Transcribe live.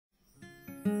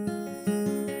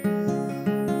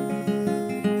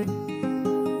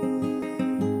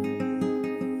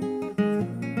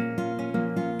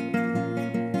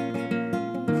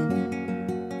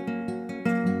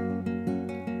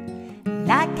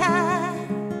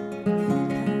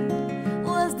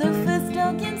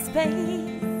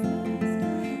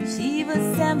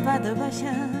sent by the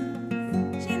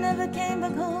Russians. She never came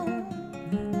back home.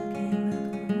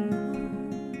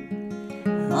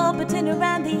 Orbiting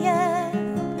around the earth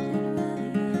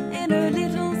in her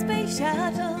little space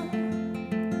shuttle.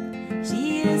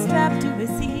 She is strapped to a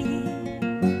seat.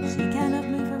 She cannot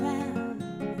move around.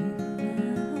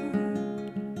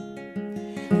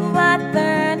 Right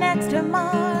there next to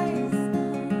Mars,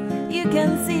 you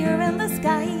can see her in the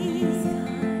sky.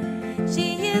 She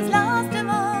is lost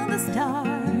among the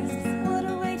stars. What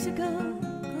a way to go.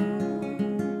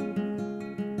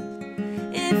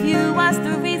 If you ask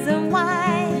the reason why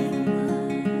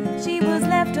she was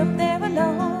left up there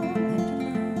alone,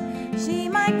 she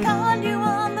might call you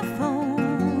on the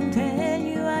phone, tell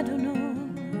you I don't know.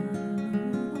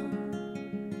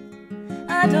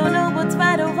 I don't know what's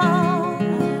right or wrong.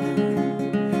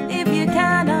 If you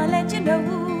can, I'll let you know.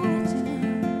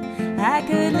 I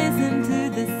could listen to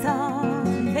the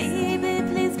song, baby,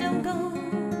 please don't go.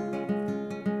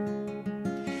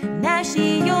 Now she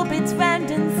orbits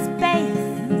round in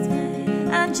space,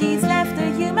 and she's left the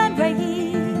human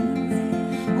race.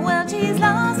 Well, she's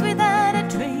lost without a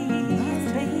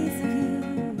trace of you.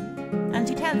 And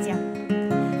she tells you,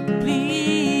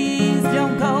 please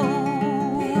don't go,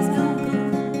 please don't go,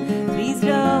 please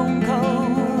don't go,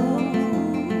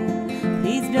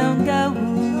 please don't go,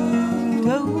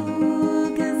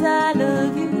 'cause I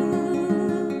love you,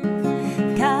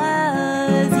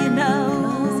 'cause you know,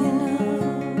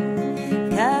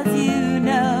 'cause you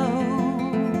know,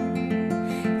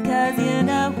 'cause you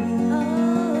know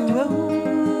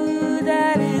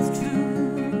that is true.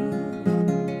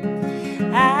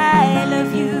 I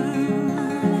love you,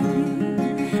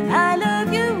 I love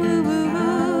you,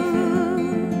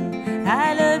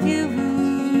 I love you,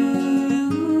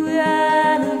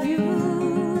 I love you,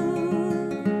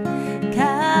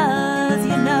 'cause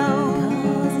you know,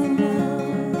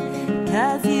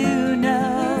 'cause you know,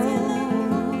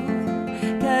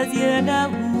 'cause you know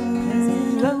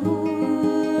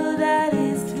that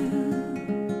is true.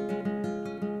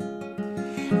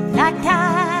 Laika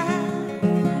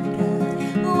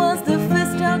was the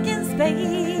first dog in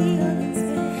space.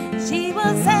 She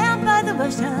was sent by the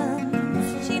Russians.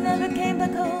 She never came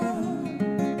back home.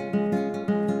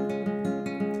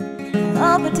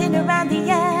 Orbiting around the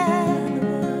earth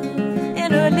in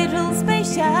her little space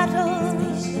shuttle.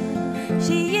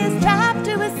 She is trapped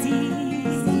to a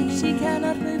seat. She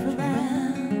cannot move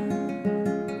around.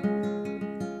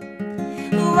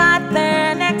 Right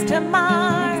there next to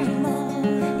Mars,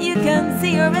 you can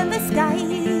see her in the sky.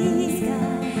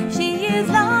 She is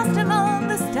lost among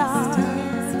the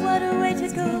stars. What a way to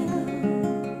go.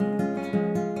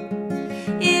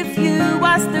 If you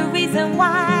ask the reason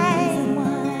why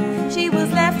she was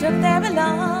left up there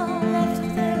alone,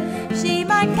 she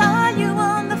might call you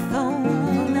on the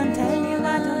phone and tell you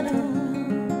I don't know.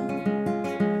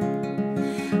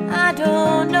 I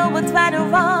don't know what's right or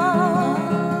wrong.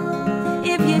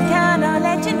 If you can, I'll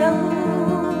let you know.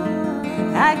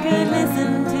 I could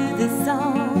listen to this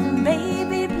song,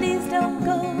 baby, please don't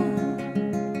go.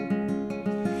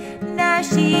 Now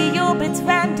she orbits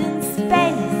round in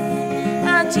space,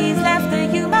 and she's left the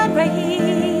human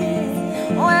race.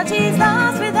 Well, she's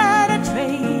lost without a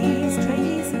trace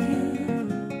of you.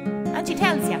 And she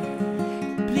tells you,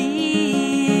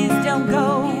 please don't go,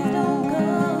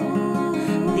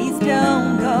 please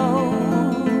don't go,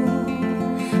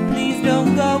 please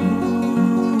don't go,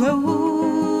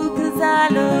 'cause I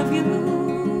love you,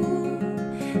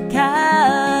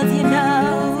 'cause you know,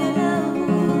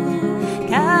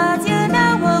 'cause you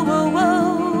know,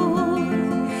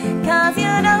 'cause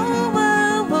you know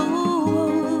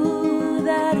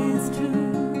that is true.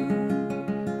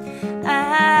 I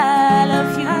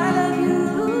love you, I love you,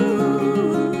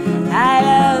 I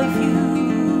love you,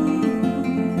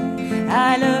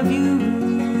 I love you,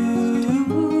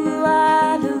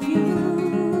 I love you,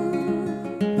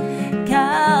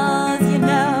 'cause you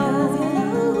know,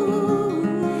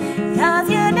 'cause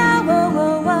you know,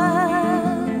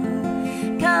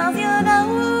 'cause you know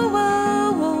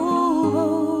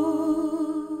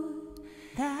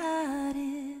that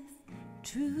is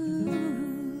true.